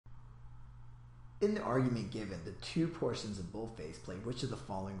in the argument given, the two portions of boldface play which of the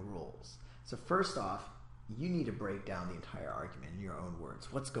following rules? So first off, you need to break down the entire argument in your own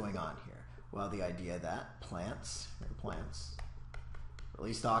words. What's going on here? Well, the idea that plants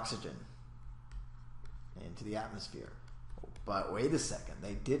released oxygen into the atmosphere. But wait a second,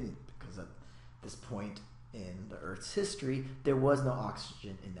 they didn't, because at this point in the Earth's history, there was no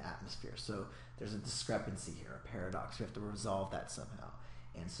oxygen in the atmosphere. So there's a discrepancy here, a paradox. We have to resolve that somehow.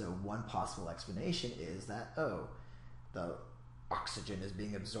 And so one possible explanation is that, the oxygen is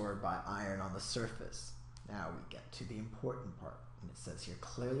being absorbed by iron on the surface. Now we get to the important part. And it says here,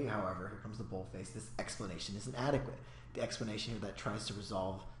 clearly, however, here comes the boldface, this explanation isn't adequate. The explanation here that tries to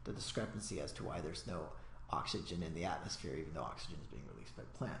resolve the discrepancy as to why there's no oxygen in the atmosphere, even though oxygen is being released by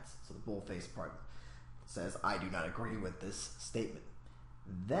plants. So the boldface part says, I do not agree with this statement.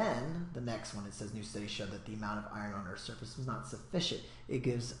 Then the next one, it says, new studies show that the amount of iron on Earth's surface was not sufficient. It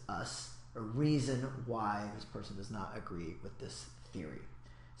gives us a reason why this person does not agree with this theory.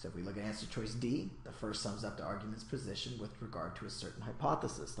 So if we look at answer choice D, the first sums up the argument's position with regard to a certain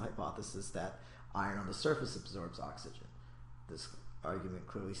hypothesis, the hypothesis that iron on the surface absorbs oxygen. This argument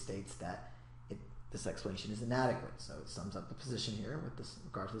clearly states that this explanation is inadequate. So it sums up the position here with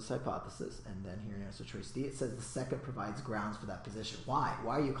regard to this hypothesis. And then here in answer choice D, it says the second provides grounds for that position. Why?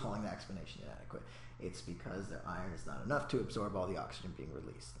 Why are you calling the explanation inadequate? It's because their iron is not enough to absorb all the oxygen being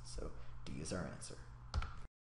released. So D is our answer.